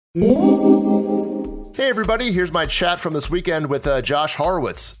Hey everybody, here's my chat from this weekend with Josh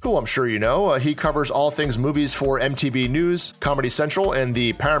HOROWITZ, who I'm sure you know. He covers all things movies for MTV News, Comedy Central, and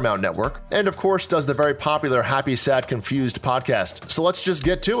the Paramount Network, and of course does the very popular Happy, Sad, Confused podcast. So let's just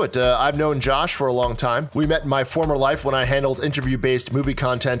get to it. I've known Josh for a long time. We met in my former life when I handled interview-based movie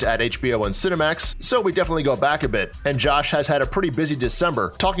content at HBO and Cinemax, so we definitely go back a bit. And Josh has had a pretty busy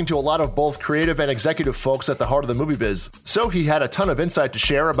December, talking to a lot of both creative and executive folks at the heart of the movie biz. So he had a ton of insight to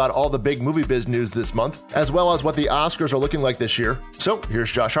share about all the big movie biz news this month, as well as what the Oscars are looking like this year. So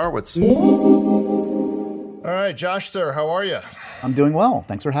here's Josh HOROWITZ. All right, Josh, sir, how are you? I'm doing well.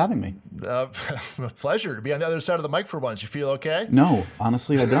 Thanks for having me. A pleasure to be on the other side of the mic for once. You feel okay? No,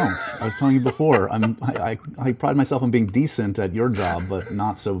 honestly, I don't. I was telling you before, I pride myself on being decent at your job, but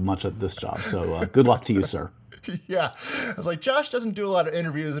not so much at this job. So good luck to you, sir. Yeah, I was like, Josh doesn't do a lot of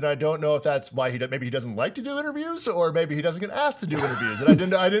interviews, and I don't know if that's why maybe he doesn't like to do interviews, or maybe he doesn't get asked to do interviews,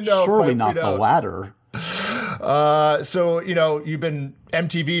 and I didn't know. Surely not the latter. So, you've been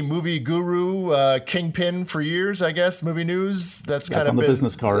MTV movie guru, kingpin for years, I guess, movie news. That's kind of on the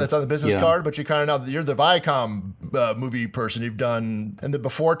business card. That's on the business card, but you kind of know you're the Viacom movie person. You've done in the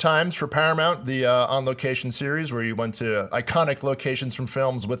Before Times for Paramount, the On Location series, where you went to iconic locations from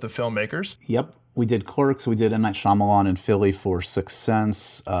films with the filmmakers. Yep. We did Clerks. We did M. Night Shyamalan in Philly for Sixth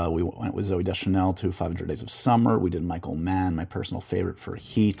Sense. We went with Zooey Deschanel to 500 Days of Summer. We did Michael Mann, my personal favorite, for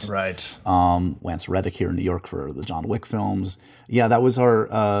Heat. Right. Lance Reddick here in New York for the John Wick films. Yeah, that was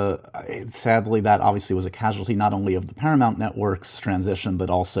our, sadly, that obviously was a casualty not only of the Paramount Network's transition, but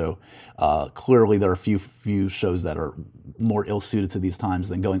also clearly there are a few shows that are more ill-suited to these times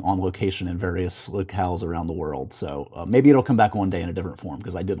than going on location in various locales around the world. So maybe it'll come back one day in a different form,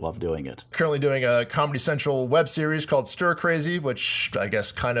 because I did love doing it. Currently doing a Comedy Central web series called Stir Crazy, which I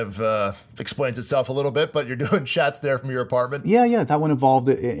guess kind of explains itself a little bit, but you're doing chats there from your apartment. Yeah, that one evolved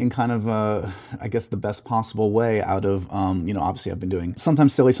in kind of, I guess, the best possible way out of, obviously I've been doing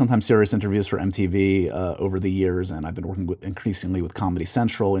sometimes silly, sometimes serious interviews for MTV over the years, and I've been working increasingly with Comedy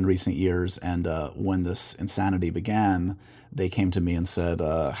Central in recent years, and when this insanity began, they came to me and said,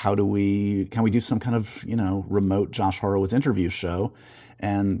 can we do some kind of, remote Josh HOROWITZ interview show?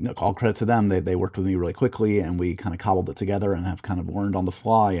 And all credit to them, they worked with me really quickly, and we kind of cobbled it together and have kind of learned on the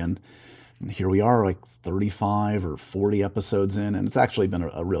fly. And here we are, like 35 or 40 episodes in, and it's actually been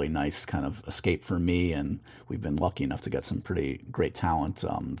a really nice kind of escape for me, and we've been lucky enough to get some pretty great talent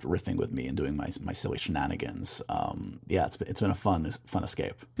riffing with me and doing my silly shenanigans. It's been a fun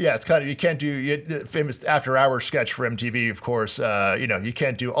escape. Yeah, it's kind of, you can't do the famous after-hours sketch for MTV, of course. You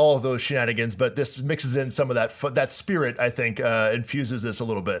can't do all of those shenanigans, but this mixes in some of that spirit, I think, infuses this a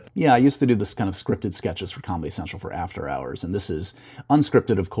little bit. Yeah, I used to do this kind of scripted sketches for Comedy Central for after hours, and this is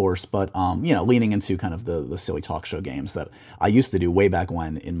unscripted, of course, but leaning into kind of the silly talk show games that I used to do way back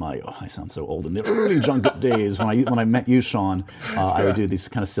when in my, I sound so old, in the early Junket days when I met you, Sean. I would do these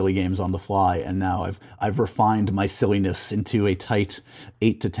kind of silly games on the fly, and now I've refined my silliness into a tight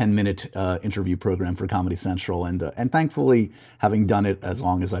 8 to 10 minute interview program for Comedy Central, and thankfully, having done it as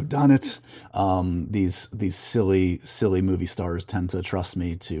long as I've done it, these silly movie stars tend to trust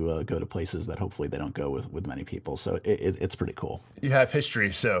me to go to places that hopefully they don't go with many people. So it's pretty cool. You have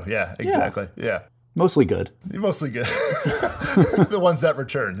history, so yeah, exactly. Yeah. Mostly good. Mostly good. The ones that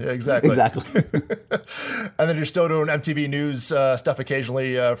return. Yeah, exactly. Exactly. And then you're still doing MTV News stuff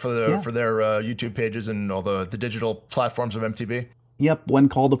occasionally for their YouTube pages and all the digital platforms of MTV. Yep, when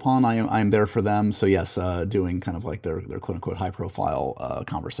called upon, I am there for them. So yes, doing kind of like their quote unquote high profile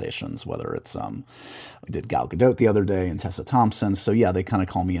conversations. Whether it's I did Gal Gadot the other day and Tessa Thompson. So yeah, they kind of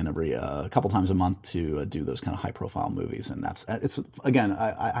call me in every couple times a month to do those kind of high profile movies, and it's again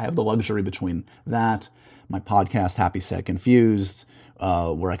I have the luxury between that, my podcast Happy, Sad, Confused,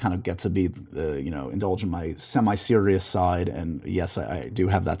 where I kind of get to be, indulge in my semi-serious side. And yes, I do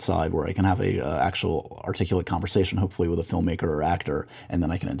have that side where I can have a actual articulate conversation, hopefully with a filmmaker or actor, and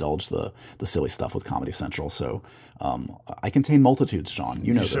then I can indulge the silly stuff with Comedy Central. So I contain multitudes, Sean.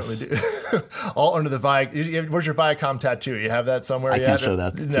 You know this. Certainly do. All under the where's your Viacom tattoo? You have that somewhere? I can't show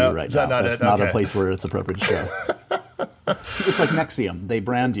that to you right now. That's not a place where it's appropriate to show. It's like Nexium. They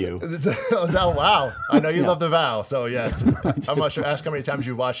brand you. Oh, wow. I know you love The Vow, so yes. I'm not sure. Ask how many times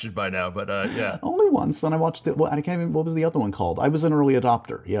you've watched it by now, but yeah. Only once. Then I watched it. Well, I can't even. What was the other one called? I was an early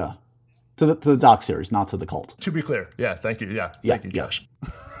adopter. Yeah, to the doc series, not to the cult. To be clear, yeah. Thank you. Yeah, thank you, Josh.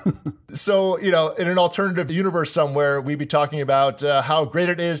 So, in an alternative universe somewhere, we'd be talking about how great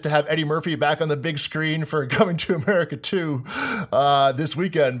it is to have Eddie Murphy back on the big screen for Coming to America 2 this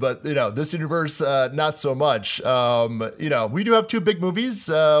weekend. But, this universe, not so much. We do have two big movies,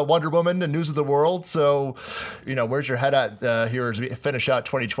 Wonder Woman and News of the World. So, where's your head at here as we finish out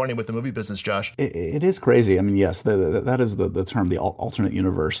 2020 with the movie business, Josh? It is crazy. I mean, yes, that is the term, the alternate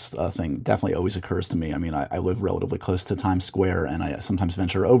universe thing definitely always occurs to me. I mean, I live relatively close to Times Square, and I sometimes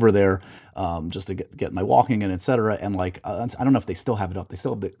venture over there just to get my walking and et cetera. And I don't know if they still have it up. They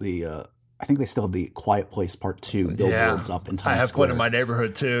still have I think they still have the Quiet Place Part 2 billboards up in Times Square. I have one in my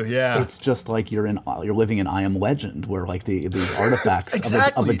neighborhood too. Yeah, it's just like you're living in I Am Legend, where like the artifacts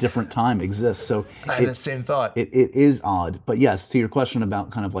exactly. of a different time exist. So I had the same thought. It is odd, but yes, to your question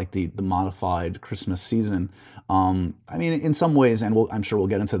about kind of like the modified Christmas season. I mean, in some ways, and I'm sure we'll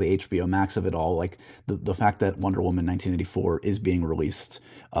get into the HBO Max of it all, like the fact that Wonder Woman 1984 is being released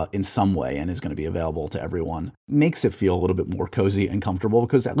in some way and is going to be available to everyone makes it feel a little bit more cozy and comfortable,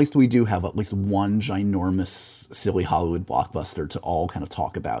 because at least we do have at least one ginormous, silly Hollywood blockbuster to all kind of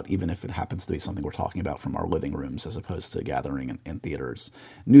talk about, even if it happens to be something we're talking about from our living rooms as opposed to gathering in theaters.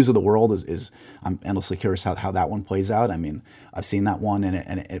 News of the World is I'm endlessly curious how that one plays out. I mean, I've seen that one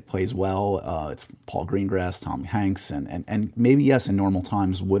and it plays well. It's Paul Greengrass, Tom Hanks, and maybe, yes, in normal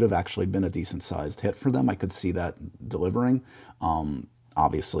times would have actually been a decent sized hit for them. I could see that delivering.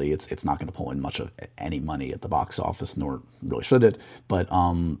 Obviously, it's not going to pull in much of any money at the box office, nor really should it. But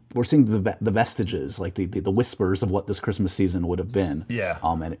we're seeing the vestiges, like the whispers of what this Christmas season would have been. Yeah.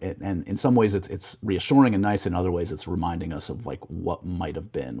 And in some ways, it's reassuring and nice. In other ways, it's reminding us of like what might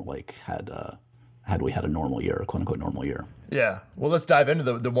have been like had we had a normal year, a quote unquote normal year. Yeah. Well, let's dive into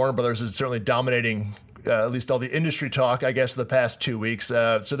the Warner Brothers is certainly dominating at least all the industry talk, I guess, the past 2 weeks.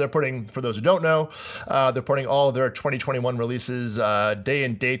 So they're putting, for those who don't know, they're putting all of their 2021 releases, day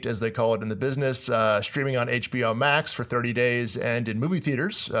and date, as they call it in the business, streaming on HBO Max for 30 days and in movie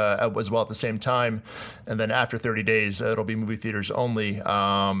theaters as well at the same time. And then after 30 days, it'll be movie theaters only.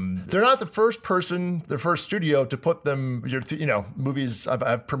 They're not the first studio to put them, movies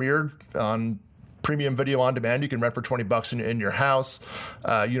I've premiered on premium video on demand you can rent for $20 in your house.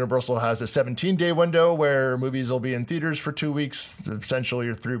 Universal has a 17-day window where movies will be in theaters for 2 weeks, essentially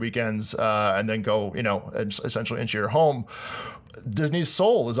or 3 weekends, and then go, essentially into your home. Disney's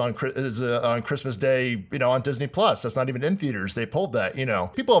Soul is on Christmas Day, on Disney Plus. That's not even in theaters. They pulled that.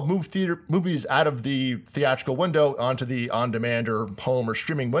 People have moved movies out of the theatrical window onto the on-demand or home or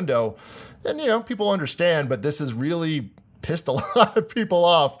streaming window, and people understand. But this is really pissed a lot of people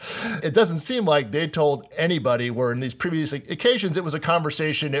off. It doesn't seem like they told anybody, where in these previous occasions it was a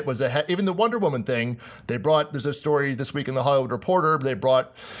conversation. It was even the Wonder Woman thing. There's a story this week in the Hollywood Reporter. They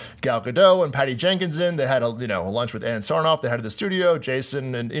brought Gal Gadot and Patty Jenkins in. They had a lunch with Ann Sarnoff. They had at the studio,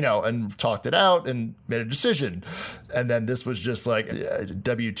 Jason, and talked it out and made a decision. And then this was just like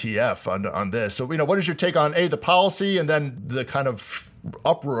WTF on this. So what is your take on the policy and then the kind of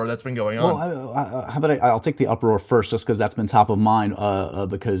uproar that's been going on? Well, how about I'll take the uproar first, just because that's been top of mind.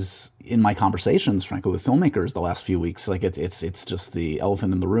 Because in my conversations, frankly, with filmmakers the last few weeks, like it's just the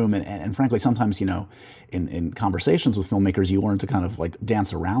elephant in the room, and frankly, sometimes in conversations with filmmakers, you learn to kind of like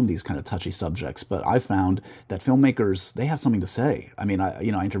dance around these kind of touchy subjects. But I found that filmmakers, they have something to say. I mean, I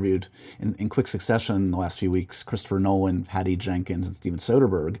interviewed in quick succession the last few weeks Christopher Nolan, Patty Jenkins, and Steven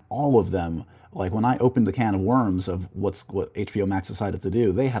Soderbergh. All of them. Like when I opened the can of worms of what HBO Max decided to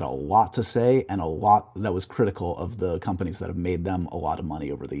do, they had a lot to say and a lot that was critical of the companies that have made them a lot of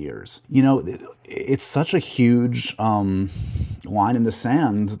money over the years. It's such a huge line in the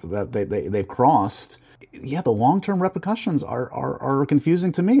sand that they've crossed. Yeah, the long-term repercussions are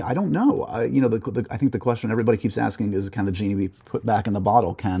confusing to me. I don't know. I think the question everybody keeps asking is, can the genie be put back in the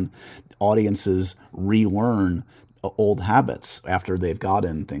bottle? Can audiences relearn old habits after they've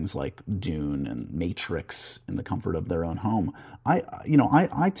gotten things like Dune and Matrix in the comfort of their own home?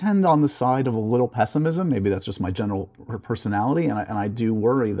 I tend on the side of a little pessimism. Maybe that's just my general personality, and I do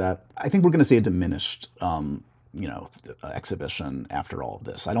worry that I think we're going to see a diminished exhibition after all of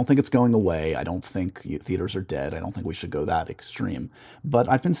this. I don't think it's going away. I don't think theaters are dead. I don't think we should go that extreme. But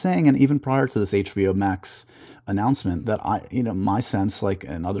I've been saying, and even prior to this HBO Max announcement, that my sense, like,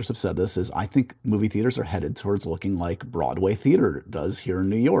 and others have said this, is I think movie theaters are headed towards looking like Broadway theater does here in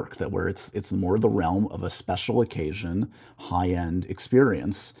New York, that where it's more the realm of a special occasion, high-end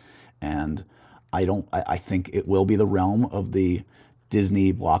experience. And I think it will be the realm of the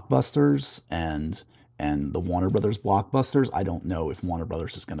Disney blockbusters and the Warner Brothers blockbusters. I don't know if Warner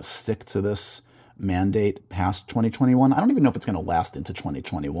Brothers is going to stick to this mandate past 2021. I don't even know if it's going to last into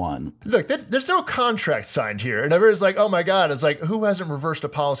 2021. Look, there's no contract signed here. And everyone's like, oh my God, it's like, who hasn't reversed a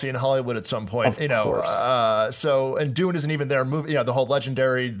policy in Hollywood at some point? Of course. So, and Dune isn't even their movie, the whole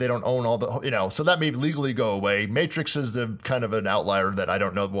Legendary, they don't own all the, so that may legally go away. Matrix is the kind of an outlier that I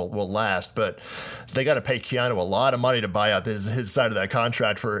don't know will last, but they got to pay Keanu a lot of money to buy out his side of that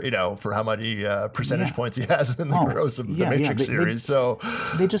contract for how many percentage points he has in the gross of the Matrix series. So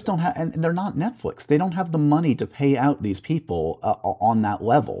they just don't have, and they're not Netflix. They don't have the money to pay out these people on that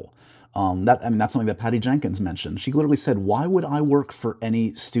level. That's something that Patty Jenkins mentioned. She literally said, "Why would I work for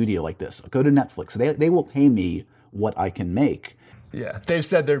any studio like this? Go to Netflix. They will pay me what I can make." Yeah, they've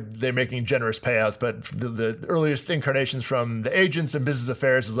said they're making generous payouts, but the earliest incarnations from the agents and business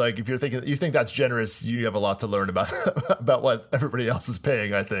affairs is like, if you think that's generous, you have a lot to learn about about what everybody else is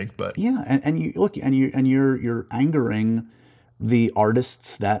paying, I think. But yeah, and you look, and you're angering the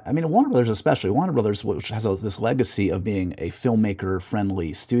artists that, Warner Brothers especially. Warner Brothers, which has this legacy of being a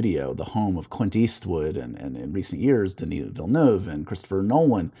filmmaker-friendly studio, the home of Clint Eastwood and in recent years, Denis Villeneuve and Christopher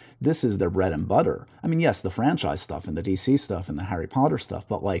Nolan. This is their bread and butter. Yes, the franchise stuff and the DC stuff and the Harry Potter stuff,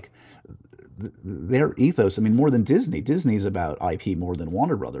 but like their ethos, more than Disney. Disney's about IP more than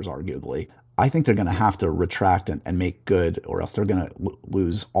Warner Brothers, arguably. I think they're going to have to retract and make good, or else they're going to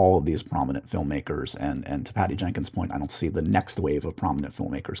lose all of these prominent filmmakers. And to Patty Jenkins' point, I don't see the next wave of prominent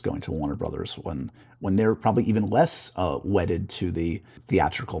filmmakers going to Warner Brothers when they're probably even less wedded to the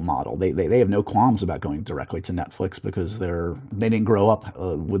theatrical model. They have no qualms about going directly to Netflix because they didn't grow up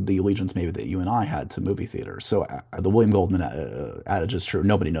with the allegiance maybe that you and I had to movie theaters. So the William Goldman adage is true.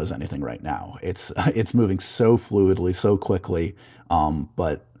 Nobody knows anything right now. It's moving so fluidly, so quickly,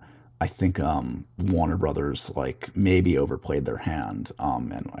 but I think Warner Brothers maybe overplayed their hand,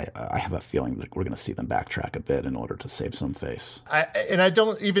 and I have a feeling that we're going to see them backtrack a bit in order to save some face.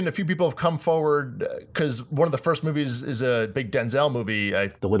 A few people have come forward because one of the first movies is a big Denzel movie.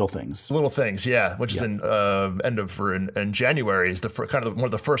 The Little Things. Little Things, yeah, which is in January. Is one of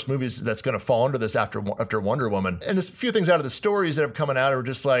the first movies that's going to fall under this after Wonder Woman. And there's a few things out of the stories that have come out are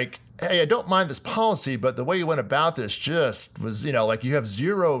just like, hey, I don't mind this policy, but the way you went about this just was, you have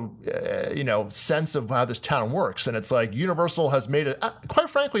zero sense of how this town works. And it's like Universal has made quite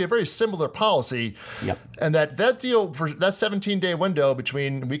frankly, a very similar policy. Yep. And that deal for that 17-day window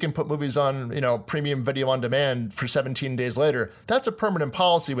between we can put movies on, premium video on demand for 17 days later, that's a permanent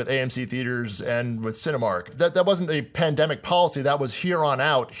policy with AMC Theaters and with Cinemark. That wasn't a pandemic policy. That was here on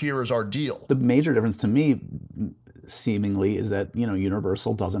out. Here is our deal. The major difference to me seemingly is that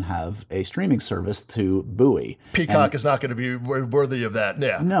Universal doesn't have a streaming service to buoy. Peacock is not going to be worthy of that.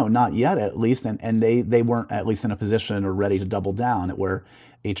 Yeah. No, not yet at least, and they weren't at least in a position or ready to double down at where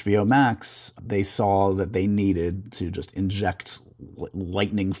HBO Max, they saw that they needed to just inject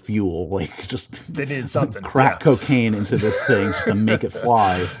lightning fuel, they needed something, crack cocaine into this thing just to make it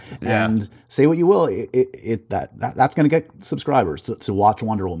fly. Yeah. And say what you will, that's going to get subscribers to watch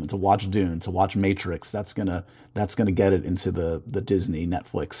Wonder Woman, to watch Dune, to watch Matrix. That's gonna get it into the Disney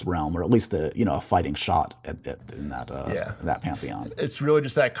Netflix realm, or at least a fighting shot in that pantheon. It's really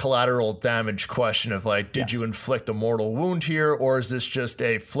just that collateral damage question of did you inflict a mortal wound here, or is this just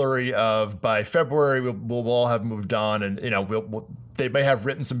a flurry of by February we'll all have moved on, and they may have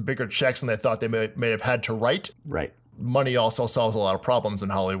written some bigger checks than they thought they may have had to write. Right. Money also solves a lot of problems in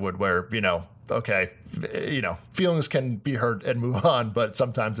Hollywood where, feelings can be hurt and move on, but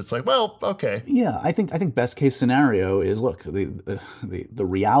sometimes it's like, well, okay. Yeah, I think best case scenario is, look, the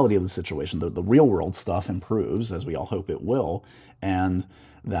reality of the situation, the real world stuff improves, as we all hope it will, and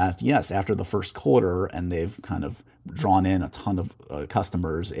that, yes, after the first quarter, and they've kind of drawn in a ton of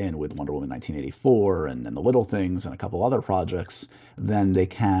customers in with Wonder Woman 1984 and The Little Things and a couple other projects, then they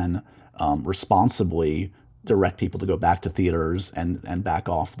can responsibly direct people to go back to theaters and back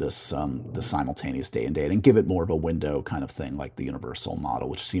off this simultaneous day and date and give it more of a window kind of thing, like the Universal model,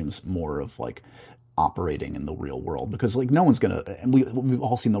 which seems more of operating in the real world, because no one's gonna, and we've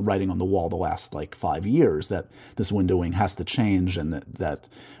all seen the writing on the wall the last 5 years that this windowing has to change, and that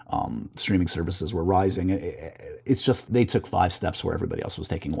streaming services were rising. It's just they took 5 steps where everybody else was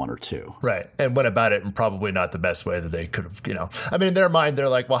taking 1 or 2. Right, and went about it in probably not the best way that they could have. In their mind, they're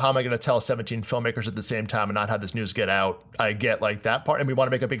like, well, how am I going to tell 17 filmmakers at the same time and not have this news get out? I get that part, and we want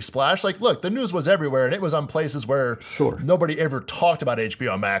to make a big splash. Look, the news was everywhere, and it was on places where nobody ever talked about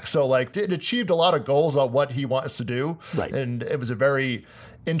HBO Max. So it achieved a lot of goals about what he wants to do, right? And it was a very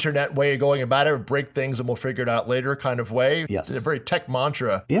internet way of going about it, break things and we'll figure it out later kind of way. Yes. It's a very tech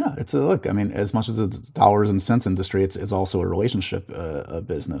mantra. Yeah, it's as much as it's dollars and cents industry, it's also a relationship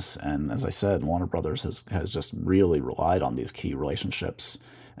business. And as I said, Warner Brothers has just really relied on these key relationships.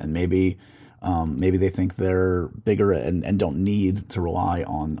 And maybe Maybe they think they're bigger and don't need to rely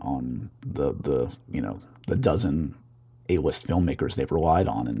on the dozen A-list filmmakers they've relied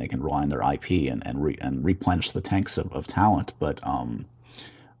on, and they can rely on their IP and replenish the tanks of talent. But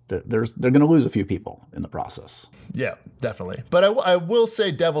they're going to lose a few people in the process. Yeah, definitely. But I will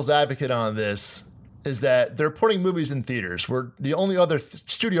say devil's advocate on this is that they're putting movies in theaters. The only other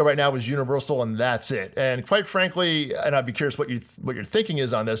studio right now is Universal, and that's it. And quite frankly, and I'd be curious what your thinking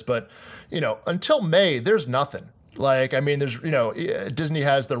is on this, but until May, there's nothing. Like, I mean, there's, Disney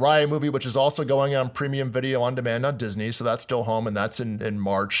has the Raya movie, which is also going on premium video on demand on Disney. So that's still home, and that's in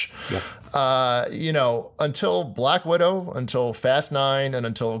March. Yep. Until Black Widow, until Fast 9, and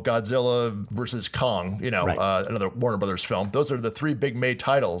until Godzilla versus Kong, right. Another Warner Brothers film. Those are the three big May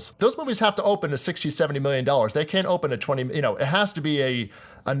titles. Those movies have to open to $60, $70 million. They can't open at 20, it has to be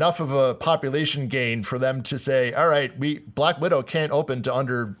enough of a population gain for them to say, all right, Black Widow can't open to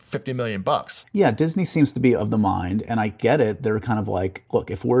under $50 million. Yeah, Disney seems to be of the mind, and I get it. They're kind of like,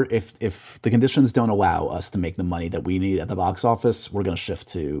 look, if the conditions don't allow us to make the money that we need at the box office, we're going to shift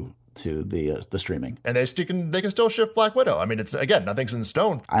to the streaming. And they can still shift Black Widow. I mean, it's, again, nothing's in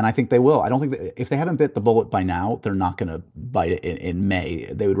stone. And I think they will. I don't think if they haven't bit the bullet by now, they're not going to bite it in May.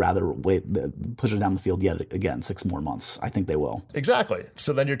 They would rather push it down the field yet again 6 more months. I think they will. Exactly.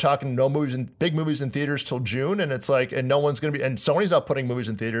 So then you're talking big movies in theaters till June, and it's like, and no one's going to be, and Sony's not putting movies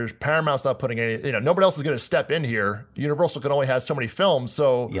in theaters. Paramount's not putting any, nobody else is going to step in here. Universal can only have so many films.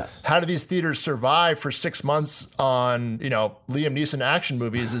 So yes. How do these theaters survive for 6 months on, Liam Neeson action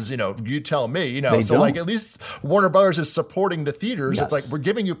movies is, you tell me, so like at least Warner Brothers is supporting the theaters. Yes. It's like, we're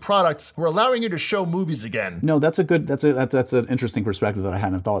giving you products. We're allowing you to show movies again. No, that's an interesting perspective that I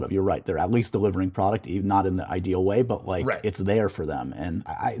hadn't thought of. You're right. They're at least delivering product, even not in the ideal way, but like right. It's there for them. And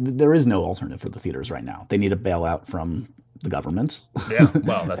there is no alternative for the theaters right now. They need a bailout from the government. Yeah,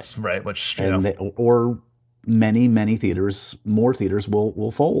 well, that's right. Which, or many theaters, more theaters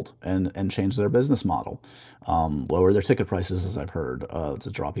will fold and change their business model, lower their ticket prices, as I've heard, to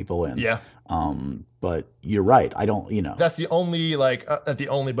draw people in. Yeah. But you're right. I don't, That's the only, not the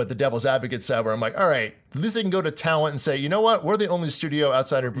only, but the devil's advocate side where I'm like, all right, at least they can go to talent and say, you know what? We're the only studio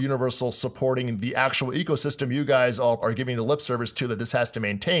outside of Universal supporting the actual ecosystem you guys all are giving the lip service to that this has to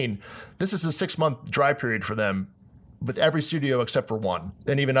maintain. This is a 6-month dry period for them, with every studio except for one.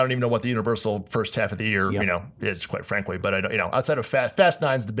 And I don't even know what the Universal first half of the year, yep. Is, quite frankly. But I don't, outside of Fast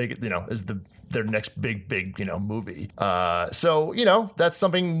 9's the big, is their next big, movie. So, that's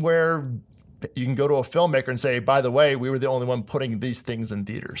something where you can go to a filmmaker and say, by the way, we were the only one putting these things in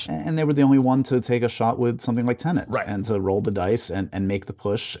theaters. And they were the only one to take a shot with something like Tenet. Right. And to roll the dice and make the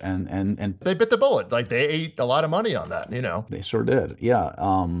push. And they bit the bullet. Like, they ate a lot of money on that, They sure did. Yeah.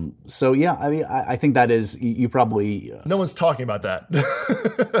 So, yeah, I mean, I think that is, you probably... No one's talking about that.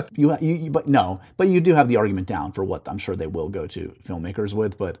 But you do have the argument down for what I'm sure they will go to filmmakers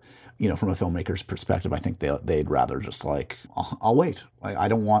with. But, from a filmmaker's perspective, I think they'd rather just like, I'll wait. I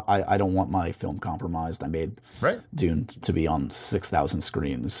don't want my film compromised. I made Dune to be on 6,000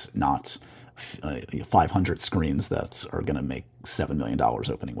 screens, not 500 screens that are going to make $7 million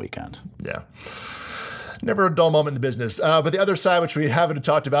opening weekend. Yeah. Never a dull moment in the business. But the other side, which we haven't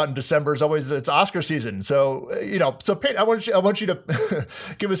talked about in December, is always it's Oscar season. So, so Pete, I want you to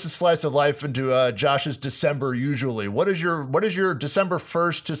give us a slice of life into Josh's December usually. What is your December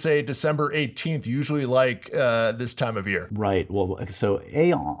 1st to say December 18th usually like this time of year? Right. Well, so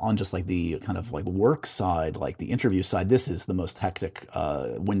on just like the kind of like work side, like the interview side, this is the most hectic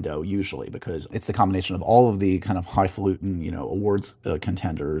window usually because it's the combination of all of the kind of highfalutin, awards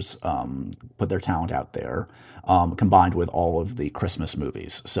contenders put their talent out there. Combined with all of the Christmas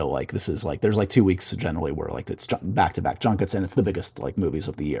movies. So like this is like there's like 2 weeks generally where like it's back-to-back junkets and it's the biggest like movies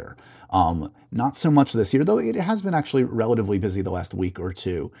of the year. Not so much this year, though it has been actually relatively busy the last week or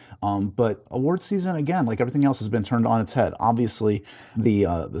two. But award season, again, like everything else has been turned on its head. Obviously,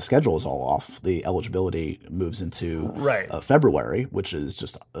 the schedule is all off. The eligibility moves into February, which is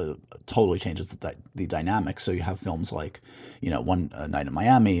just totally changes the dynamic. So you have films like, One Night in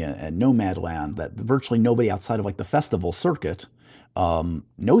Miami and Nomadland that virtually nobody outside of like the festival circuit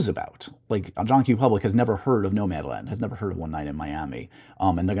knows about. Like John Q. Public has never heard of Nomadland, has never heard of One Night in Miami,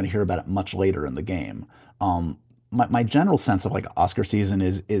 and they're going to hear about it much later in the game. My general sense of like Oscar season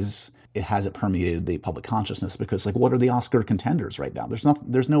is it hasn't permeated the public consciousness because like what are the Oscar contenders right now?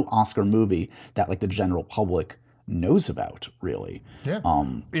 There's no Oscar movie that like the general public knows about, really. Yeah.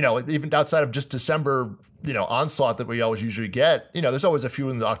 Even outside of just December, onslaught that we always usually get, there's always a few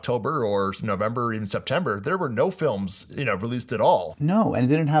in October or November or even September. There were no films, released at all. No, and it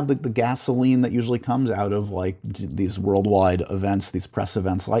didn't have the gasoline that usually comes out of like these worldwide events, these press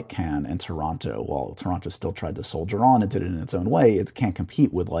events like Cannes and Toronto. While Toronto still tried to soldier on, it did it in its own way. It can't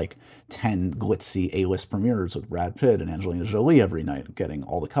compete with like 10 glitzy A-list premieres with Brad Pitt and Angelina Jolie every night getting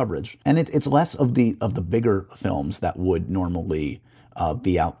all the coverage. And it's less of the bigger films that would normally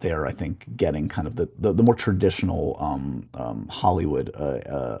be out there, I think, getting kind of the more traditional Hollywood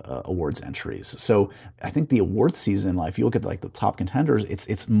awards entries. So I think the awards season, if you look at like the top contenders,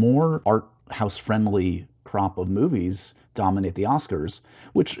 it's more art house friendly crop of movies dominate the Oscars,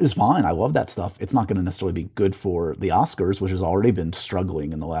 which is fine. I love that stuff. It's not going to necessarily be good for the Oscars, which has already been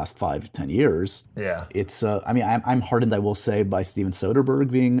struggling in the last 5-10 years. Yeah. It's, I'm heartened, I will say, by Steven Soderbergh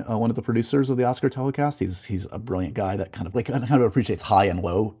being one of the producers of the Oscar telecast. He's a brilliant guy that kind of appreciates high and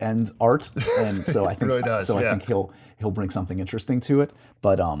low end art. And so I think, really does, I think he'll bring something interesting to it.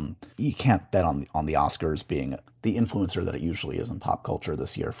 But you can't bet on the Oscars being the influencer that it usually is in pop culture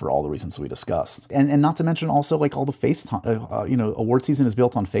this year for all the reasons we discussed. And not to mention also like all the FaceTime, award season is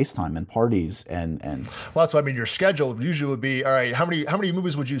built on FaceTime and parties and. Well, that's why your schedule usually would be, all right, how many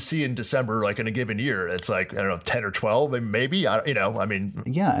movies would you see in December, like in a given year? It's like, I don't know, 10 or 12, maybe,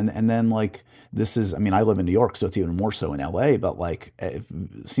 Yeah. And then like, this is, I live in New York, so it's even more so in LA, but like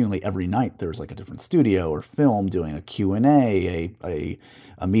seemingly every night there's like a different studio or film doing a Q&A, a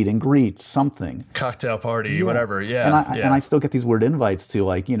meet and greet, something. Cocktail party, whatever, yeah. And I still get these weird invites to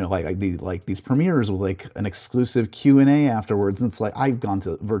like these premieres with like an exclusive Q&A afterwards. And it's like, I've gone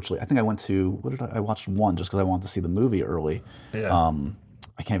to virtually, I think I went to, I watched one just because I wanted to see the movie early. Yeah.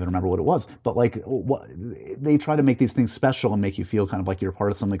 I can't even remember what it was, but like they try to make these things special and make you feel kind of like you're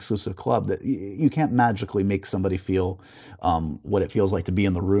part of some exclusive club that you can't magically make somebody feel what it feels like to be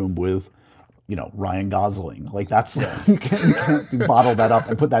in the room with, Ryan Gosling. Like that's, you can't bottle that up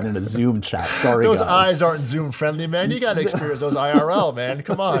and put that in a Zoom chat. Sorry, those guys. Eyes aren't Zoom friendly, man. You got to experience those IRL, man.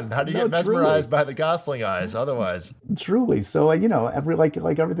 Come on. How do you get mesmerized by the Gosling eyes otherwise? Truly. So, every like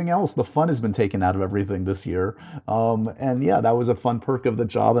everything else, the fun has been taken out of everything this year. And yeah, that was a fun perk of the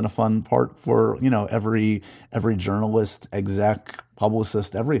job and a fun part for, every journalist, exec,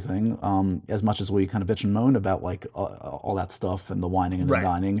 publicist, everything. As much as we kind of bitch and moan about like all that stuff and the whining and the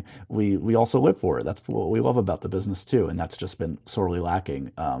dining, we also live for it. That's what we love about the business too, and that's just been sorely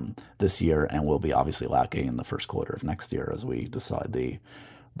lacking this year, and will be obviously lacking in the first quarter of next year as we decide the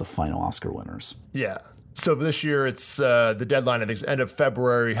final Oscar winners. Yeah. So this year, it's the deadline, I think, is end of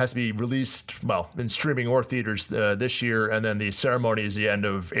February. It has to be released, in streaming or theaters this year. And then the ceremony is the end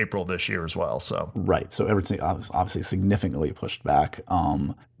of April this year as well. So right. So everything obviously significantly pushed back.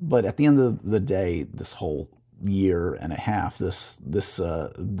 But at the end of the day, this whole year and a half, this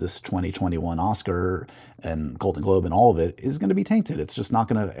 2021 Oscar and Golden Globe and all of it is going to be tainted. It's just not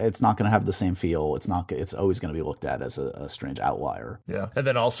going to have the same feel. It's always going to be looked at as a strange outlier. Yeah. And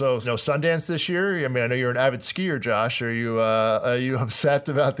then also, Sundance this year. I know you're an avid skier, Josh. Are you upset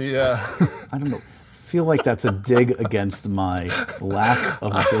about the? I don't know. Feel like that's a dig against my lack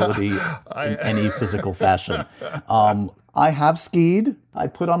of ability in any physical fashion. I have skied. I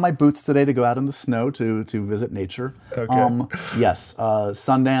put on my boots today to go out in the snow to visit nature. Okay. Yes,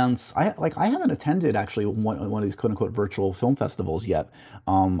 Sundance. I haven't attended actually one of these quote unquote virtual film festivals yet.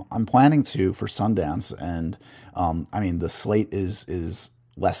 I'm planning to for Sundance, and the slate is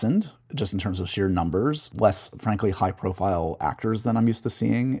lessened just in terms of sheer numbers, less, frankly, high-profile actors than I'm used to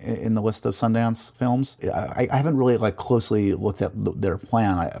seeing in the list of Sundance films. I haven't really closely looked at their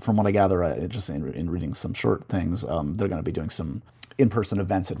plan. From what I gather, just in reading some short things, they're going to be doing some in-person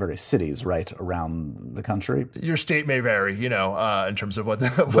events at various cities, right, around the country. Your state may vary, in terms of what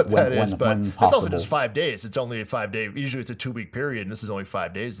that is, but it's also just 5 days. It's only a 5 day. Usually it's a 2-week period, and this is only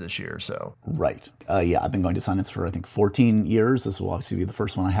 5 days this year. So right, I've been going to Sundance for I think 14 years. This will obviously be the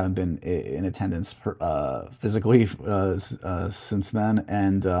first one I haven't been in attendance physically since then,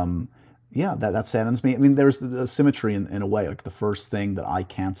 and that saddens me. there's the symmetry in a way. Like the first thing that I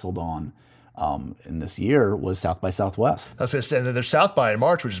canceled on in this year was South by Southwest. I was going to say, and then there's South by in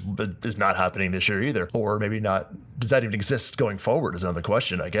March, which is not happening this year either, or maybe not does that even exist going forward is another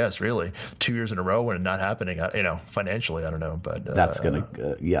question, I guess, really. 2 years in a row and not happening, financially, I don't know. But that's going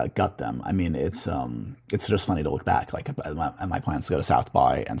to, gut them. I mean, it's just funny to look back, like at my plans to go to South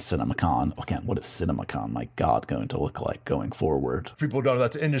by and CinemaCon. Again, what is CinemaCon, my God, going to look like going forward? For people who don't know,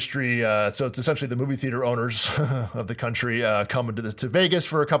 that's industry. So it's essentially the movie theater owners of the country coming to Vegas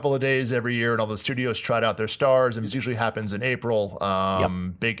for a couple of days every year, and all the studios trot out their stars. And it usually happens in April.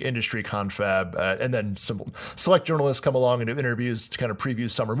 Big industry confab, and then some select journalists come along and do interviews to kind of preview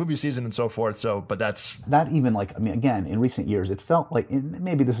summer movie season and so forth. So, but that's that even like, I mean, again, in recent years, it felt like,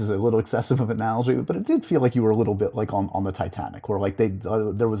 maybe this is a little excessive of an analogy, but it did feel like you were a little bit like on the Titanic, where like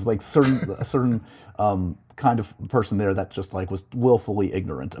there was like a certain kind of person there that just like was willfully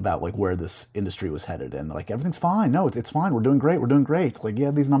ignorant about like where this industry was headed, and like everything's fine. No, it's fine. We're doing great. Like,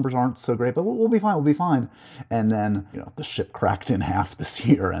 yeah, these numbers aren't so great, but we'll be fine. And then the ship cracked in half this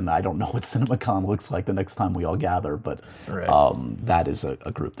year, and I don't know what CinemaCon looks like the next time we all gather, but that is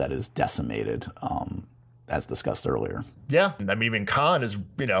a group that is decimated. As discussed earlier. Yeah, I mean, even Con is,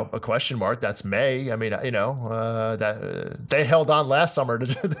 a question mark. That's May. I mean, that they held on last summer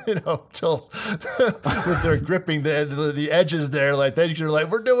to, till with their gripping the edges there, like they're like,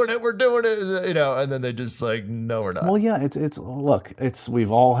 we're doing it, and then they just like, no, we're not. Well, yeah,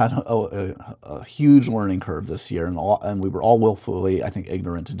 we've all had a huge learning curve this year, and we were all willfully, I think,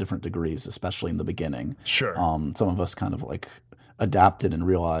 ignorant to different degrees, especially in the beginning. Sure. Some of us kind of like adapted and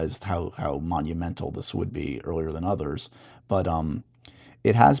realized how monumental this would be earlier than others. But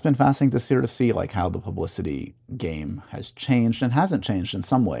it has been fascinating this year to see like how the publicity game has changed and hasn't changed in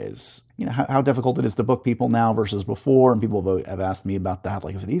some ways. How difficult it is to book people now versus before. And people have asked me about that.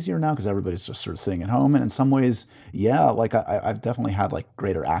 Like, is it easier now because everybody's just sort of sitting at home? And in some ways, yeah, like I've definitely had like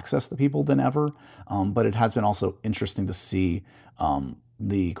greater access to people than ever. But it has been also interesting to see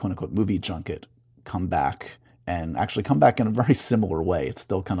the quote unquote movie junket come back. And actually come back in a very similar way. It's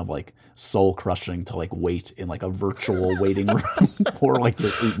still kind of like soul crushing to like wait in like a virtual waiting room for like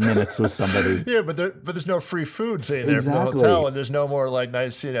your 8 minutes with somebody. Yeah, but there's no free food sitting there from the hotel, and there's no more like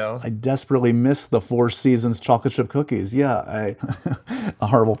nice, I desperately miss the Four Seasons chocolate chip cookies. Yeah,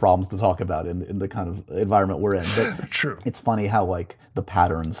 horrible problems to talk about in the kind of environment we're in. But true. It's funny how like the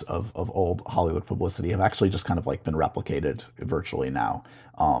patterns of old Hollywood publicity have actually just kind of like been replicated virtually now.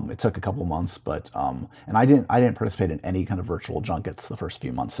 It took a couple months, but and I didn't participate in any kind of virtual junkets the first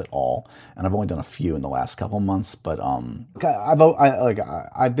few months at all, and I've only done a few in the last couple months. But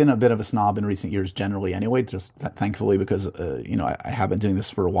I've been a bit of a snob in recent years generally, anyway. Just thankfully because I have been doing this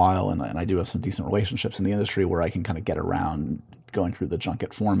for a while, and I do have some decent relationships in the industry where I can kind of get around going through the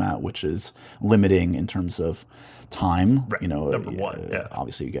junket format, which is limiting in terms of time. Right. Number one, yeah.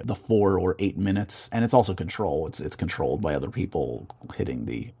 Obviously you get the 4 or 8 minutes, and it's also control. It's controlled by other people hitting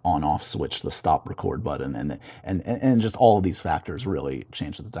the on-off switch, the stop record button, and just all of these factors really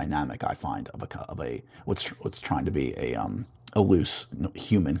change the dynamic, I find, of a what's trying to be a loose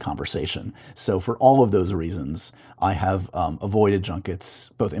human conversation. So for all of those reasons, I have avoided junkets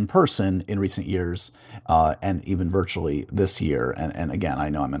both in person in recent years and even virtually this year. And again, I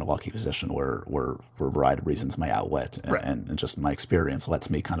know I'm in a lucky position where for a variety of reasons, my outlet and just my experience lets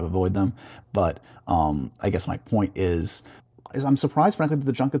me kind of avoid them. But I guess my point is I'm surprised, frankly, that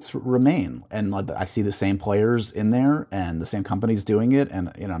the junkets remain. And I see the same players in there and the same companies doing it.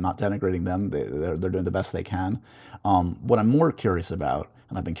 And, I'm not denigrating them. They're doing the best they can. What I'm more curious about,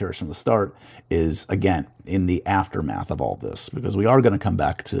 and I've been curious from the start, is, again, in the aftermath of all this, because we are going to come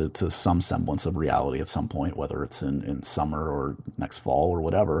back to some semblance of reality at some point, whether it's in summer or next fall or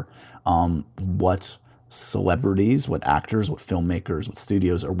whatever, what celebrities, what actors, what filmmakers, what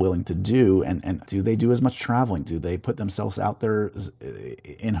studios are willing to do, and do they do as much traveling? Do they put themselves out there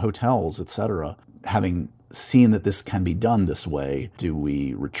in hotels, etc.? Having seen that this can be done this way, do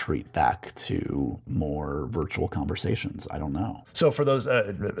we retreat back to more virtual conversations? I don't know. So for those,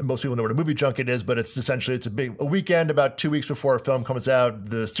 most people know what a movie junket is, but it's essentially a weekend about 2 weeks before a film comes out.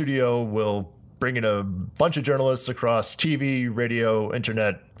 The studio will bring in a bunch of journalists across TV, radio,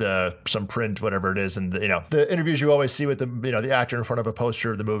 internet, some print, whatever it is, and the interviews you always see with the actor in front of a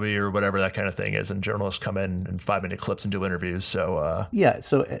poster of the movie or whatever that kind of thing is, and journalists come in 5-minute clips and do interviews. So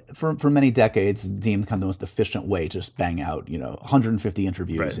so for many decades, deemed kind of the most efficient way to just bang out 150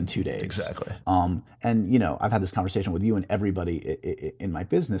 interviews in 2 days. Exactly. And I've had this conversation with you and everybody in my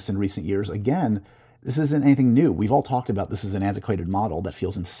business in recent years. Again, this isn't anything new. We've all talked about this is an antiquated model that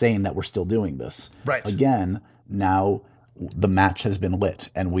feels insane that we're still doing this. Right. Again, now the match has been lit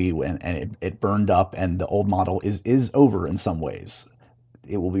and it burned up, and the old model is over in some ways.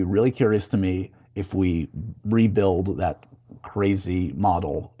 It will be really curious to me if we rebuild that crazy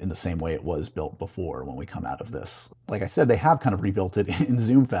model in the same way it was built before when we come out of this. Like I said, they have kind of rebuilt it in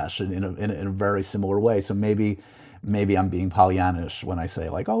Zoom fashion in a very similar way. So maybe I'm being Pollyannish when I say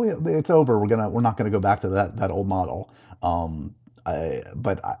like, oh, it's over. We're not gonna go back to that old model.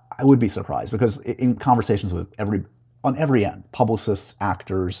 But I would be surprised, because in conversations with on every end, publicists,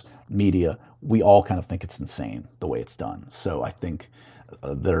 actors, media, we all kind of think it's insane the way it's done. So I think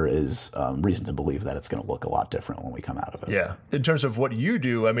there is reason to believe that it's going to look a lot different when we come out of it. Yeah. In terms of what you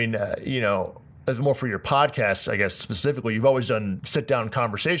do, I mean, as more for your podcast, I guess specifically, you've always done sit-down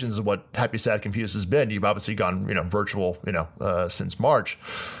conversations is what Happy, Sad, Confused has been. You've obviously gone, virtual, since March.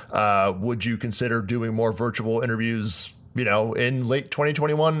 Would you consider doing more virtual interviews, in late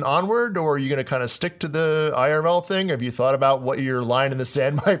 2021 onward, or are you going to kind of stick to the IRL thing? Have you thought about what your line in the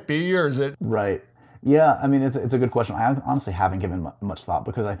sand might be, or is it? Right. Yeah. I mean, it's a good question. I honestly haven't given much thought,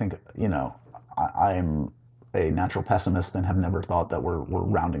 because I think, I'm a natural pessimist and have never thought that we're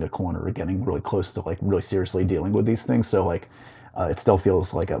rounding a corner or getting really close to like really seriously dealing with these things. So like, it still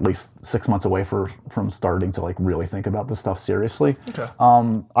feels like at least 6 months away from starting to like really think about this stuff seriously. Okay.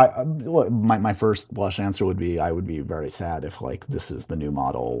 My first blush answer would be I would be very sad if like this is the new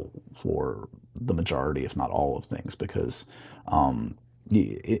model for the majority, if not all of things, because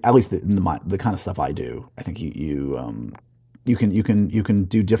at least the kind of stuff I do, I think you can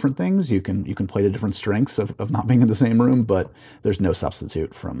do different things. You can play to different strengths of not being in the same room, but there's no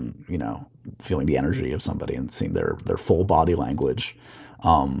substitute from, feeling the energy of somebody and seeing their full body language.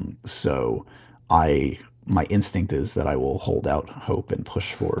 So my instinct is that I will hold out hope and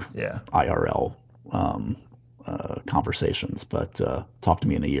push for IRL conversations, but talk to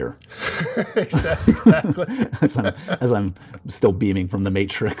me in a year. Exactly. as I'm still beaming from the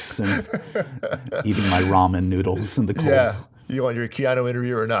Matrix and eating my ramen noodles in the cold. Yeah. You want your Keanu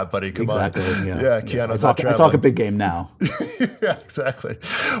interview or not, buddy? Come on. Exactly. Yeah, Keanu's I talk a big game now. Yeah, exactly.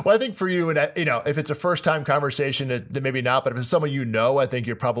 Well, I think for you, and if it's a first-time conversation, then maybe not. But if it's someone I think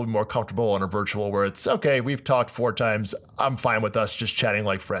you're probably more comfortable on a virtual where it's okay. We've talked 4 times. I'm fine with us just chatting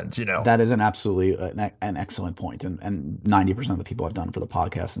like friends. That is an absolutely an excellent point. And 90% of the people I've done for the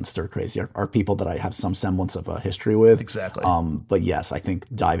podcast and Stir Crazy are people that I have some semblance of a history with. Exactly. But yes, I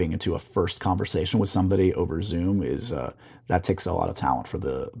think diving into a first conversation with somebody over Zoom is that takes a lot of talent for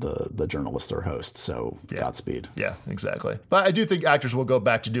the journalist or host. So Godspeed. Yeah, exactly. But I do think actors will go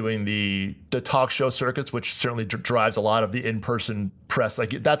back to doing the talk show circuits, which certainly drives a lot of the in-person press.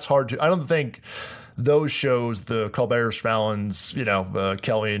 Like that's hard to. I don't think those shows, the Colbert's, Fallon's,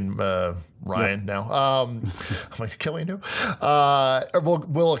 Kelly and Ryan now. I'm like, Kelly and who?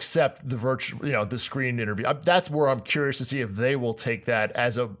 Will accept the virtual, the screen interview. That's where I'm curious to see if they will take that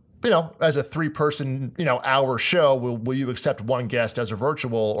as a 3-person, hour show. Will you accept one guest as a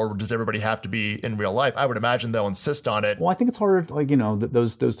virtual, or does everybody have to be in real life? I would imagine they'll insist on it. Well, I think it's harder. Like,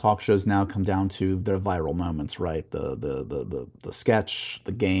 those talk shows now come down to their viral moments, right? The sketch,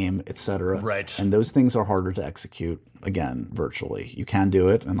 the game, etc. Right. And those things are harder to execute. Again, virtually, you can do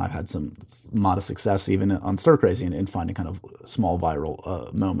it, and I've had some modest success even on Stir Crazy in finding kind of small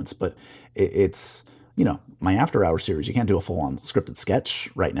viral moments. But it's my After Hours series, you can't do a full-on scripted sketch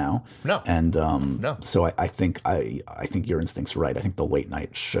right now. No. And no. So I think your instinct's right. I think the late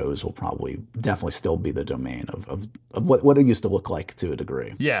night shows will definitely still be the domain of what it used to look like to a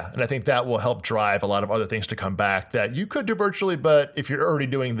degree. Yeah, and I think that will help drive a lot of other things to come back that you could do virtually, but if you're already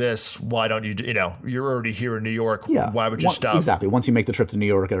doing this, why don't you you're already here in New York, why would you stop? Exactly. Once you make the trip to New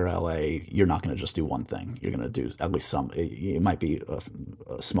York or LA, you're not going to just do one thing. You're going to do at least some. It might be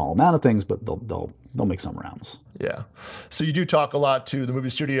a small amount of things, but they'll make some rounds. Yeah. So you do talk a lot to the movie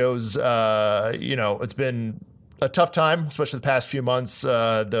studios. It's been a tough time, especially the past few months.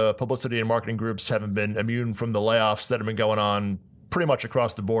 The publicity and marketing groups haven't been immune from the layoffs that have been going on pretty much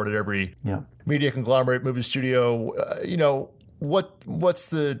across the board at every media conglomerate, movie studio. What's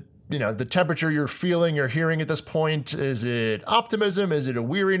the the temperature you're feeling, you're hearing at this point? Is it optimism? Is it a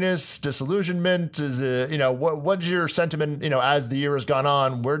weariness, disillusionment? Is it, what's your sentiment, as the year has gone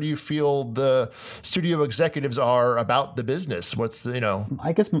on? Where do you feel the studio executives are about the business? What's the,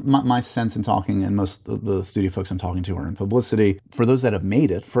 I guess my sense in talking, and most of the studio folks I'm talking to are in publicity, for those that have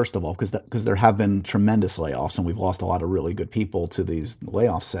made it, first of all, because there have been tremendous layoffs and we've lost a lot of really good people to these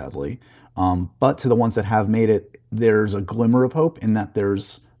layoffs, sadly. But to the ones that have made it, there's a glimmer of hope in that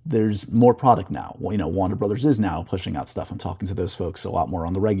there's more product now. Warner Brothers is now pushing out stuff. I'm talking to those folks a lot more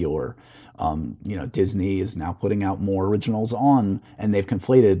on the regular. Disney is now putting out more originals and they've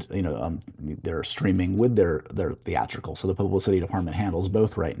conflated, their streaming with their theatrical. So the publicity department handles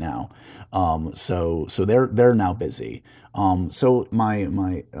both right now. So they're now busy. So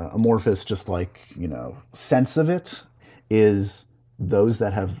my amorphous, just like, sense of it is those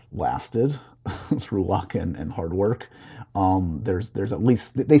that have lasted through luck and hard work. There's at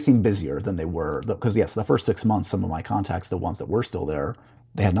least, they seem busier than they were, because yes, the first 6 months, some of my contacts, the ones that were still there,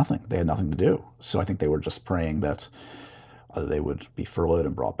 they had nothing to do. So I think they were just praying that they would be furloughed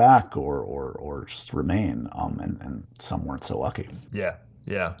and brought back, or just remain. And some weren't so lucky. Yeah.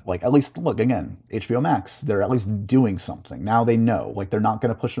 Yeah. Like, at least, look, again, HBO Max, they're at least doing something. Now they know, like, they're not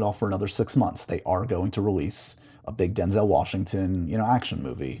going to push it off for another 6 months. They are going to release a big Denzel Washington, action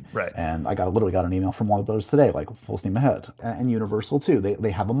movie. Right. And I literally got an email from Warner Bros. Today, like, full steam ahead. And Universal too.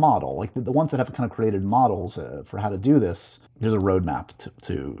 They have a model. Like, the ones that have kind of created models for how to do this, there's a roadmap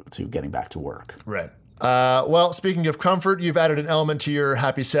to getting back to work. Right. Well, speaking of comfort, you've added an element to your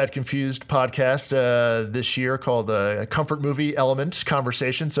Happy, Sad, Confused podcast this year called the Comfort Movie Element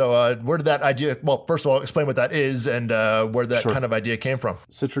Conversation. So where did that idea, well, first of all, explain what that is and where that kind of idea came from.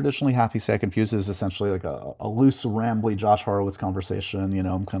 So traditionally, Happy, Sad, Confused is essentially like a loose, rambly Josh Horowitz conversation.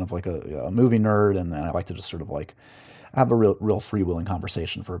 I'm kind of like a movie nerd, and then I like to just sort of like have a real freewheeling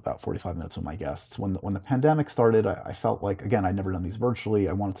conversation for about 45 minutes with my guests. When the pandemic started, I felt like, again, I'd never done these virtually.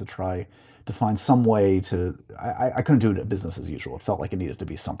 I wanted to try to find some way to, I couldn't do it business as usual. It felt like it needed to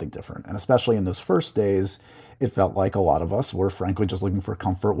be something different. And especially in those first days, it felt like a lot of us were frankly just looking for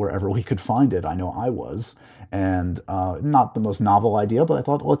comfort wherever we could find it. I know I was. And not the most novel idea, but I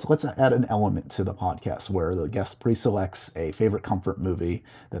thought, let's add an element to the podcast where the guest pre-selects a favorite comfort movie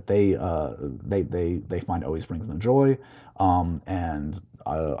that they find always brings them joy. And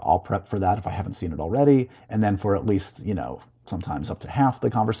I'll prep for that if I haven't seen it already. And then for at least, sometimes up to half the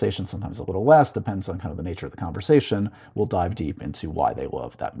conversation, sometimes a little less, depends on kind of the nature of the conversation, we'll dive deep into why they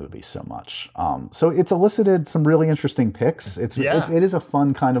love that movie so much. So it's elicited some really interesting picks. It is a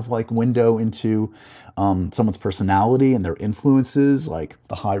fun kind of like window into someone's personality and their influences, like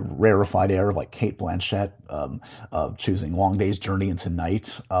the high rarefied air of like Cate Blanchett choosing Long Day's Journey into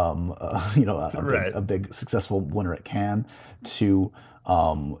Night, a big successful winner at Cannes, to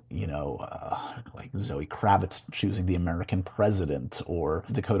like Zoe Kravitz choosing The American President, or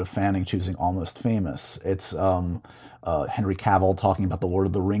Dakota Fanning choosing Almost Famous. It's Henry Cavill talking about the Lord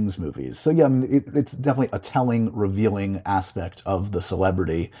of the Rings movies. So yeah, I mean, it's definitely a telling, revealing aspect of the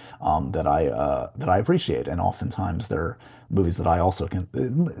celebrity that I appreciate, and oftentimes they're movies that I also can.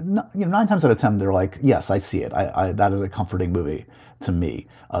 9 times out of 10, they're like, yes, I see it. I that is a comforting movie to me.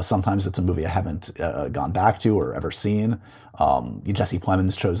 Sometimes it's a movie I haven't gone back to or ever seen. Jesse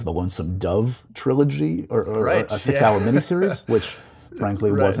Plemons chose the Lonesome Dove trilogy, or a 6-hour miniseries, which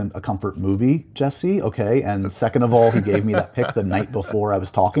frankly wasn't a comfort movie, Jesse. Okay. And second of all, he gave me that pick the night before I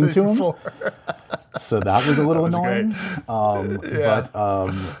was talking to him. So that was a little annoying.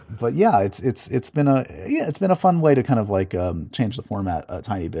 But yeah, it's been a fun way to kind of like change the format a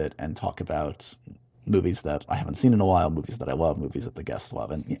tiny bit and talk about movies that I haven't seen in a while, movies that I love, movies that the guests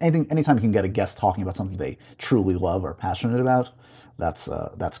love. And anytime you can get a guest talking about something they truly love or passionate about, that's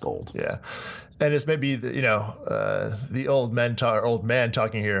gold. Yeah. And it's maybe the old man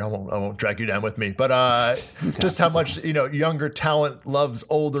talking here. I won't drag you down with me, but just how much younger talent loves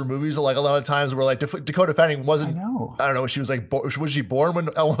older movies. Like a lot of times, where like Dakota Fanning wasn't. I don't know. She was like, was she born when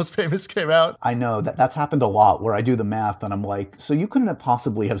Almost Famous came out? I know that's happened a lot. Where I do the math and I'm like, so you couldn't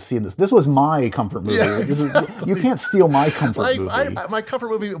possibly have seen this. This was my comfort movie. Yeah, exactly. You can't steal my comfort movie. My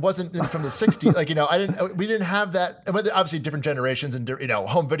comfort movie wasn't from the '60s. Like we didn't have that. Obviously, different generations and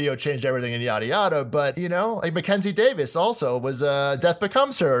home video changed everything and yada yada. But like Mackenzie Davis also was Death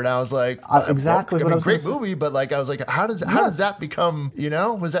Becomes Her, and I was like, exactly. Great movie, but like I was like, how does that become?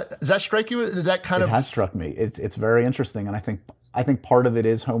 Does that strike you? Did that kind of? It has struck me. It's very interesting, and I think part of it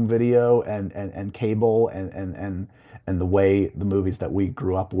is home video and cable and the way the movies that we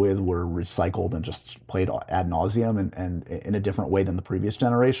grew up with were recycled and just played ad nauseum and in a different way than the previous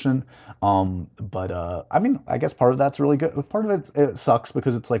generation. But I mean, I guess part of that's really good. Part of it sucks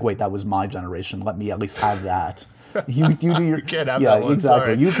because it's like, wait, that was my generation. Let me at least have that. You do your, you can't have that one.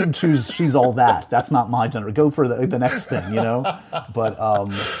 Exactly. Sorry. You can choose. She's all that. That's not my genre. Go for the next thing,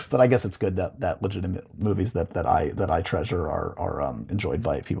 But I guess it's good that legitimate movies that I treasure are enjoyed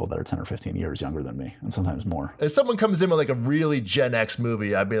by people that are 10 or 15 years younger than me, and sometimes more. If someone comes in with like a really Gen X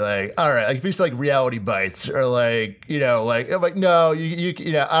movie, I'd be like, all right. Like if you say like Reality Bites or like I'm like no, you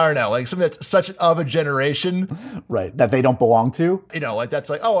I don't know, like something that's such of a generation, right? That they don't belong to. Like that's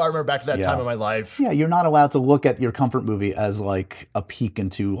like, oh, I remember back to that time of my life. Yeah, you're not allowed to look at your comfort movie as like a peek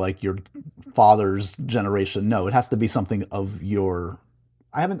into like your father's generation. No, it has to be something of your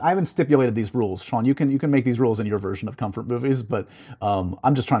I haven't stipulated these rules, Sean. You can make these rules in your version of comfort movies, but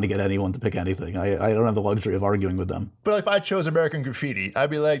I'm just trying to get anyone to pick anything. I don't have the luxury of arguing with them. But if I chose American Graffiti, I'd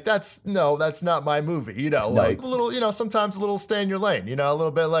be like, that's not my movie. Like a little, sometimes a little stay in your lane. A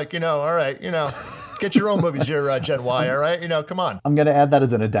little bit like, all right, get your own movies here, Gen Y. All right, come on. I'm gonna add that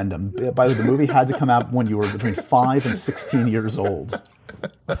as an addendum. By the way, the movie had to come out when you were between 5 and 16 years old.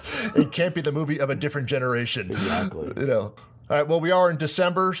 It can't be the movie of a different generation. Exactly. All right, well, we are in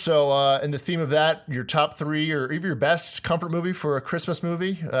December, so in the theme of that, your top 3 or even your best comfort movie for a Christmas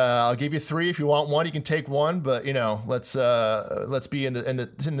movie. I'll give you 3. If you want one, you can take one, but let's be in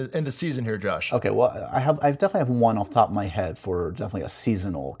the season here, Josh. Okay, well, I definitely have one off the top of my head for definitely a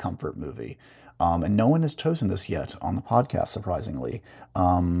seasonal comfort movie. And no one has chosen this yet on the podcast, surprisingly.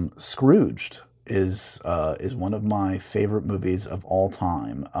 Scrooged is one of my favorite movies of all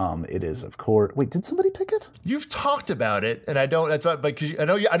time. It is, of course. Wait, did somebody pick it? You've talked about it, and I don't. That's why, because I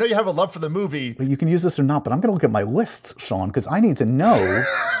know you have a love for the movie. Well, you can use this or not, but I'm going to look at my list, Sean, because I need to know.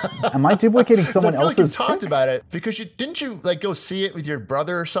 Am I duplicating someone else's? Like you've talked about it because didn't you go see it with your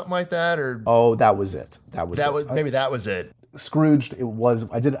brother or something like that? Or that was it. Maybe that was it. Scrooged, it was.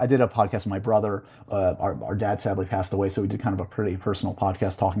 I did a podcast with my brother. Our dad sadly passed away, so we did kind of a pretty personal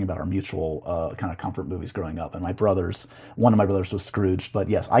podcast talking about our mutual kind of comfort movies growing up. And one of my brothers was Scrooged. But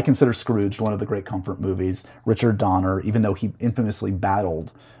yes, I consider Scrooged one of the great comfort movies. Richard Donner, even though he infamously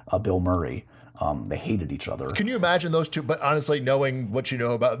battled Bill Murray. They hated each other. Can you imagine those two? But honestly, knowing what you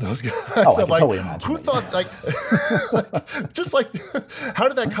know about those guys, I can totally imagine. Who thought just like how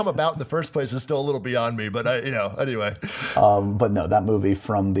did that come about in the first place is still a little beyond me. But anyway. But no, that movie,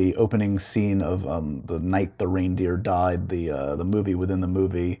 from the opening scene of the night the reindeer died, the movie within the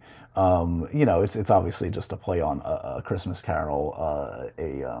movie. It's obviously just a play on a Christmas Carol,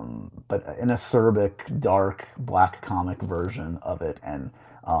 but an acerbic, dark, black comic version of it, and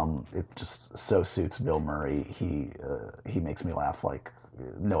it just so suits Bill Murray. He makes me laugh like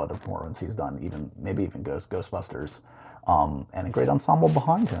no other performance he's done, maybe even Ghostbusters. And a great ensemble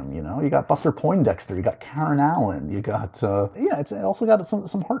behind him. You got Buster Poindexter, you got Karen Allen, you got it's also got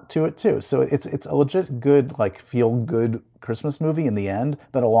some heart to it too. So it's a legit good, like, feel good Christmas movie in the end,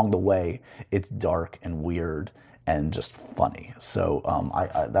 but along the way it's dark and weird and just funny. So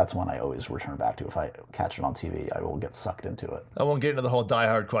I that's one I always return back to. If I catch it on TV, I will get sucked into it. I won't get into the whole Die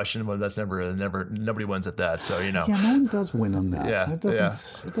Hard question, but that's never nobody wins at that. So Yeah, no one does win on that. Yeah, it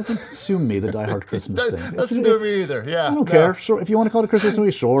doesn't consume me, the Die Hard Christmas thing. Doesn't do me either. Yeah, I don't care. Sure, if you want to call it a Christmas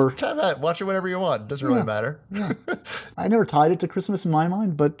movie, sure. Watch it whenever you want. It doesn't really matter. Yeah. I never tied it to Christmas in my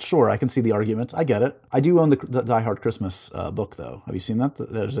mind, but sure, I can see the argument. I get it. I do own the Die Hard Christmas book, though. Have you seen that?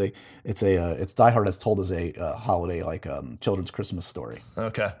 It's Die Hard as told as a holiday, like children's Christmas story.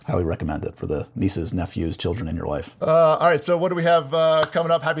 Okay. Highly recommend it for the nieces, nephews, children in your life. All right, so what do we have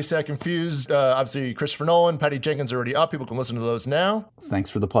coming up? Happy Sad Confused. Obviously, Christopher Nolan, Patty Jenkins are already up. People can listen to those now. Thanks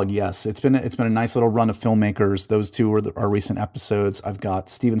for the plug. Yes, it's been a nice little run of filmmakers. Those two are our recent episodes. I've got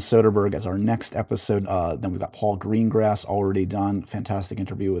Steven Soderbergh as our next episode. Then we've got Paul Greengrass already done. Fantastic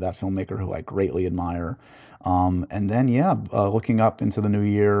interview with that filmmaker who I greatly admire. And then, looking up into the new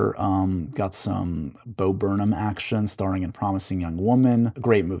year, got some Bo Burnham action starring in Promising Young Woman.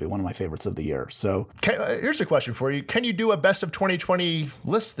 Great movie, one of my favorites of the year. So here's a question for you. Can you do a best of 2020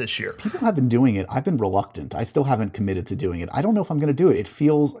 list this year? People have been doing it. I've been reluctant. I still haven't committed to doing it. I don't know if I'm going to do it. It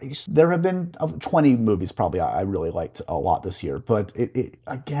feels, there have been 20 movies probably I really liked a lot this year, but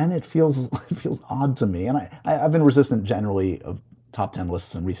it feels odd to me. And I've been resistant generally of top 10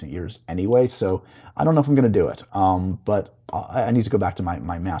 lists in recent years anyway, so I don't know if I'm going to do it. But I need to go back to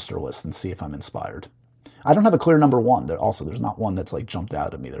my master list and see if I'm inspired. I don't have a clear number one. There's not one that's like jumped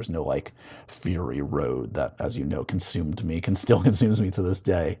out at me. There's no like Fury Road that, as you know, still consumes me to this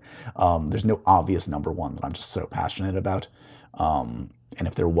day. There's no obvious number one that I'm just so passionate about. And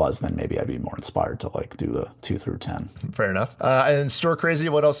if there was, then maybe I'd be more inspired to like do the 2 through 10. Fair enough. And Stir Crazy,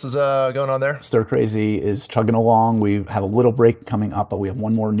 what else is going on there? Stir Crazy is chugging along. We have a little break coming up, but we have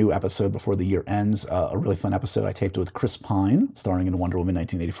one more new episode before the year ends. A really fun episode I taped with Chris Pine, starring in Wonder Woman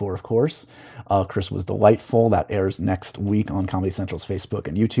 1984, of course. Chris was delightful. That airs next week on Comedy Central's Facebook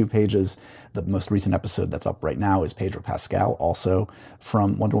and YouTube pages. The most recent episode that's up right now is Pedro Pascal, also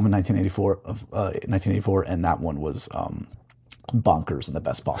from Wonder Woman 1984, and that one was bonkers in the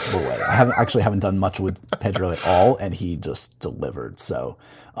best possible way. I haven't done much with Pedro at all, and he just delivered. So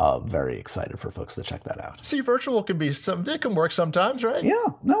very excited for folks to check that out. See, virtual can work sometimes, right? Yeah,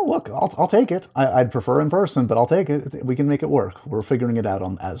 no, look, I'll take it. I'd prefer in person, but I'll take it. We can make it work. We're figuring it out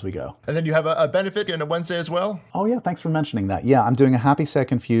as we go. And then you have a benefit on a Wednesday as well? Oh yeah, thanks for mentioning that. Yeah, I'm doing a Happy Sad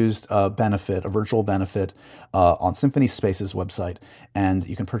Confused benefit, a virtual benefit on Symphony Space's website, and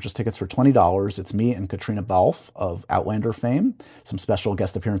you can purchase tickets for $20. It's me and Katrina Balfe of Outlander fame, some special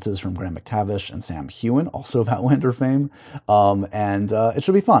guest appearances from Graham McTavish and Sam Heughan, also of Outlander fame, and it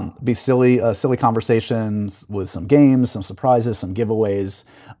should be fun. Be silly conversations with some games, some surprises, some giveaways,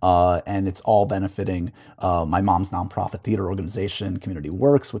 and it's all benefiting my mom's nonprofit theater organization, Community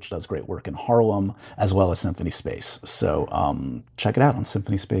Works, which does great work in Harlem, as well as Symphony Space. So check it out on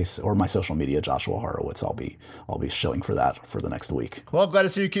Symphony Space or my social media, Joshua Horowitz. I'll be shilling for that for the next week. Well, glad to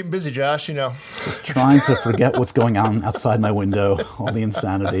see you keeping busy, Josh. Just trying to forget what's going on outside my window, all the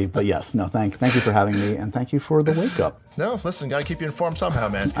insanity. But yes, no, thank you for having me, and thank you for the wake up. No, listen, got to keep you informed somehow,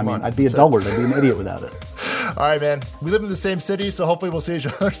 man. Come on. I'd be a dullard. I'd be an idiot without it. All right, man. We live in the same city, so hopefully we'll see each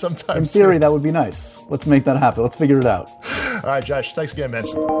other sometime. In theory, that would be nice. Let's make that happen. Let's figure it out. All right, Josh. Thanks again, man.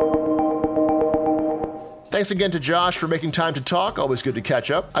 Thanks again to Josh for making time to talk. Always good to catch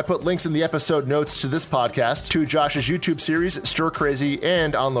up. I put links in the episode notes to this podcast, to Josh's YouTube series, Stir Crazy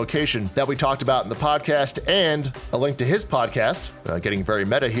and On Location, that we talked about in the podcast, and a link to his podcast, getting very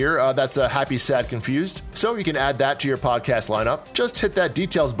meta here, that's Happy, Sad, Confused. So you can add that to your podcast lineup. Just hit that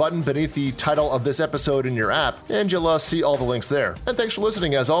details button beneath the title of this episode in your app, and you'll see all the links there. And thanks for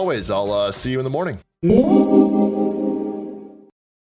listening, as always. I'll see you in the morning.